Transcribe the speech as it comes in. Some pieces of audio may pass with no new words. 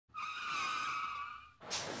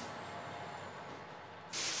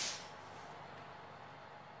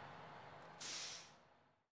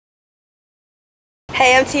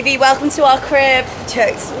Hey MTV, welcome to our crib.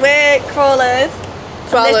 Jokes. We're crawlers.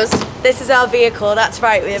 This is our vehicle, that's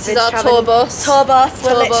right. This is our tour bus.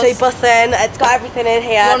 We're literally bussing. It's got everything in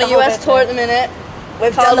here. We're on a US tour at the minute.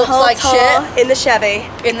 We've done the whole tour in the Chevy.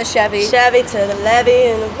 Chevy to the levee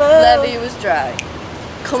and the road. Levee was dry.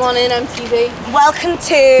 Come on in, MTV. Welcome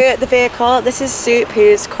to the vehicle. This is Soup,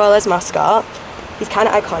 who's Crawler's mascot. He's kind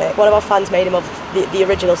of iconic. One of our fans made him of the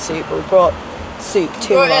original Soup, but we brought Soup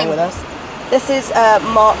 2 along with us. This is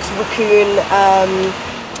Mark's raccoon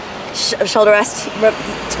shoulder rest.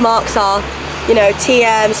 Mark's are, you know,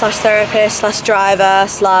 TM / therapist / driver /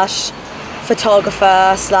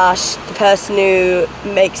 photographer / the person who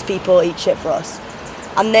makes people eat shit for us.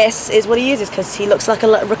 And this is what he uses because he looks like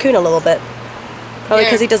a raccoon a little bit. Probably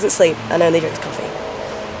because he doesn't sleep and only drinks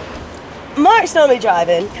coffee. Mark's normally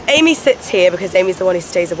driving. Amy sits here because Amy's the one who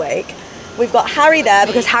stays awake. We've got Harry there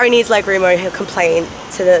because Harry needs leg room or he'll complain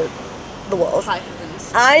to the walls.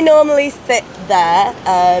 I normally sit there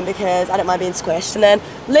because I don't mind being squished, and then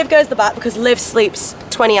Liv goes the back because Liv sleeps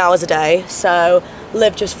 20 hours a day, so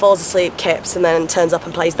Liv just falls asleep, kips, and then turns up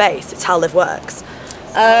and plays bass. It's how Liv works.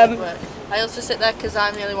 I also sit there because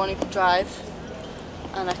I'm the only one who can drive,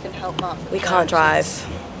 and I can help Mark. We can't drive.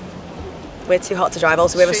 We're too hot to drive.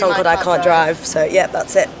 Also, we have a song called I Can't Drive, so yep,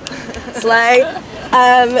 that's it. Slay.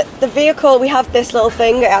 The vehicle, we have this little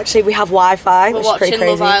thing. Actually, we have Wi-Fi, which is pretty crazy.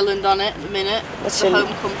 We're watching Love Island on it at the minute. It's the home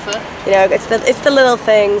comfort. You know, it's the little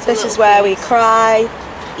things. This is where we cry,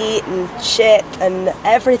 eat and shit and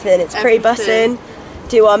everything. It's pretty bussin'.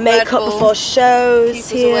 Do our makeup before shows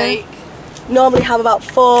here. Awake. Normally have about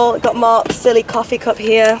 4. We've got Mark's silly coffee cup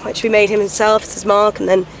here, which we made him himself. This is Mark, and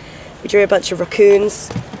then we drew a bunch of raccoons.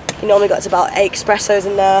 He normally got about 8 espressos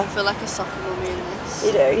in there. I feel like a soccer mummy in this.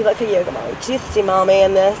 You do, you look like a yoga mommy. Do you see mommy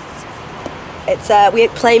in this? It's we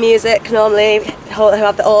play music normally, who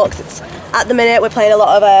have the aux. It's at the minute we're playing a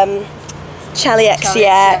lot of Chelly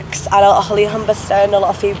XCX and a lot of Holly Humberstone, a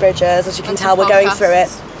lot of Phoebe Bridgers, as you can tell we're going through it.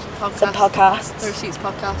 Some podcasts. The Receipts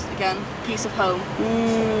podcast again. Piece of home.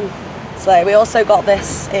 So we also got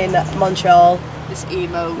this in Montreal. This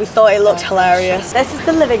emo. We thought it looked hilarious. This is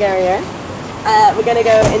the living area. We're going to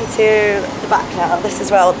go into the back now. This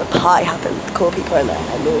is where all the party happens. The cool people in there.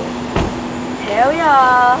 Here we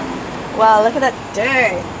are. Wow, look at that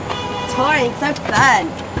dude. Touring, so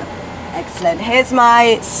fun. Excellent. Here's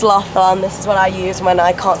my sloth on. This is what I use when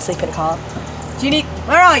I can't sleep in a car. Do you need...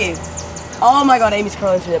 Where are you? Oh my god, Amy's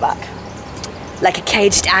crawling through the back. Like a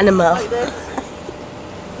caged animal. Like this.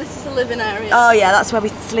 This is the living area. Oh yeah, that's where we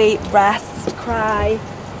sleep, rest, cry.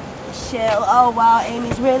 Chill. Oh wow,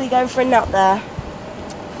 Amy's really going for a nap there.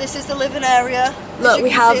 This is the living area. Look, we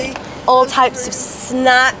have all types of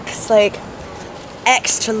snacks, like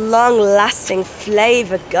extra long lasting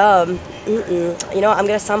flavour gum. You know what, I'm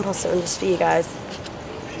going to sample something just for you guys.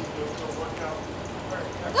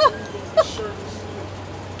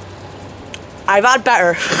 I've had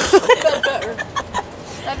better.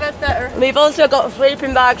 I've had better. We've also got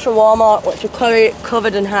sleeping bags from Walmart, which are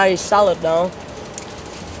covered in Harry's salad now.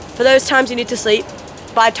 For those times you need to sleep,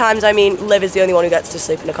 by times I mean Liv is the only one who gets to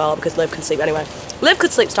sleep in the car because Liv can sleep anywhere. Liv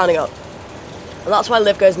could sleep standing up, and that's why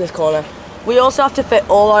Liv goes in this corner. We also have to fit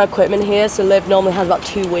all our equipment here, so Liv normally has about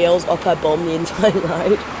 2 wheels up her bum the entire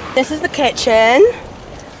ride. This is the kitchen.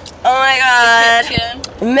 Oh my god.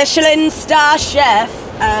 Michelin star chef.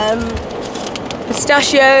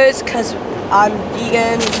 Pistachios, because I'm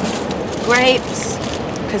vegan. Grapes,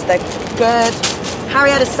 because they're good. Harry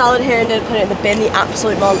had a salad here and didn't put it in the bin, the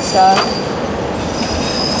absolute monster.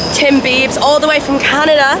 Tim Biebs, all the way from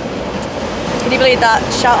Canada. Can you believe that?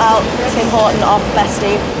 Shout out Tim Horton, our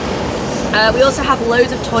bestie. We also have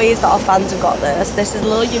loads of toys that our fans have got this. This is a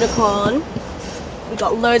little unicorn. We've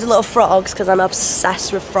got loads of little frogs because I'm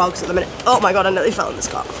obsessed with frogs at the minute. Oh my god, I nearly fell in this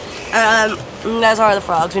car. There's our other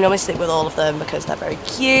frogs. We normally stick with all of them because they're very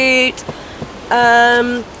cute.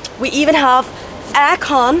 We even have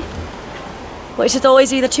aircon, which is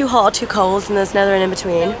always either too hot or too cold, and there's never an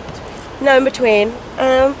in-between. No in-between.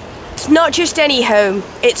 It's not just any home,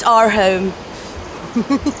 it's our home.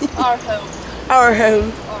 Our home. Our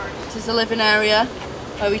home. This is the living area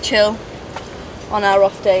where we chill on our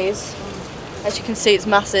off days. As you can see, it's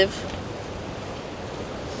massive.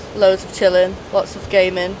 Loads of chilling, lots of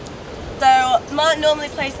gaming. So Mark normally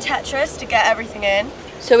plays Tetris to get everything in.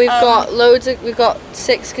 So we've got we've got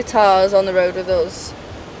 6 guitars on the road with us.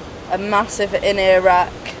 A massive in-ear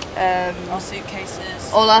rack. Our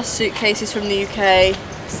suitcases. All our suitcases from the UK.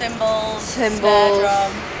 Cymbals. Snare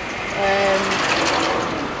drum.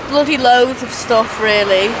 Bloody loads of stuff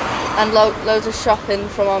really, and loads of shopping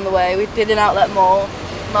from on the way. We did an outlet mall.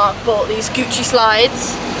 Mark bought these Gucci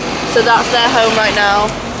slides, So that's their home right now.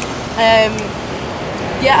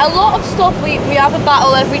 Yeah, a lot of stuff, we have a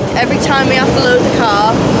battle every time we have to load the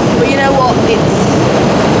car, but you know what,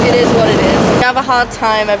 it is what it is. We have a hard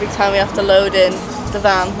time every time we have to load in the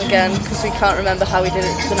van again, because we can't remember how we did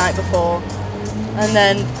it the night before. And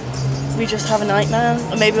then we just have a nightmare,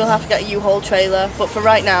 or maybe we'll have to get a U-Haul trailer, but for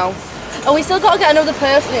right now. And we still got to get another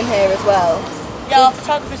person in here as well. Yeah, our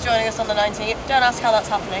photographer's joining us on the 19th. Don't ask how that's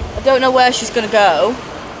happening. I don't know where she's going to go,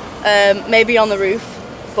 maybe on the roof,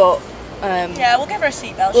 but yeah, we'll give her a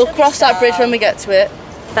seatbelt. We'll cross that bridge when we get to it.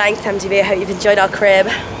 Thanks MTV, I hope you've enjoyed our crib.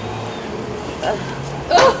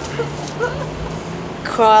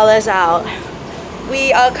 Crawlers out.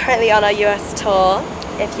 We are currently on our US tour,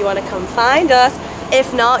 if you want to come find us.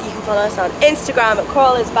 If not, you can follow us on Instagram at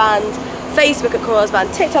Crawlers Band, Facebook at Crawlers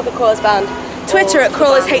Band, TikTok at Crawlers Band, Twitter at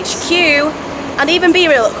Crawlers HQ, and even Be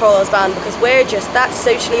Real at Crawlers Band, because we're just that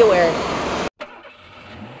socially aware.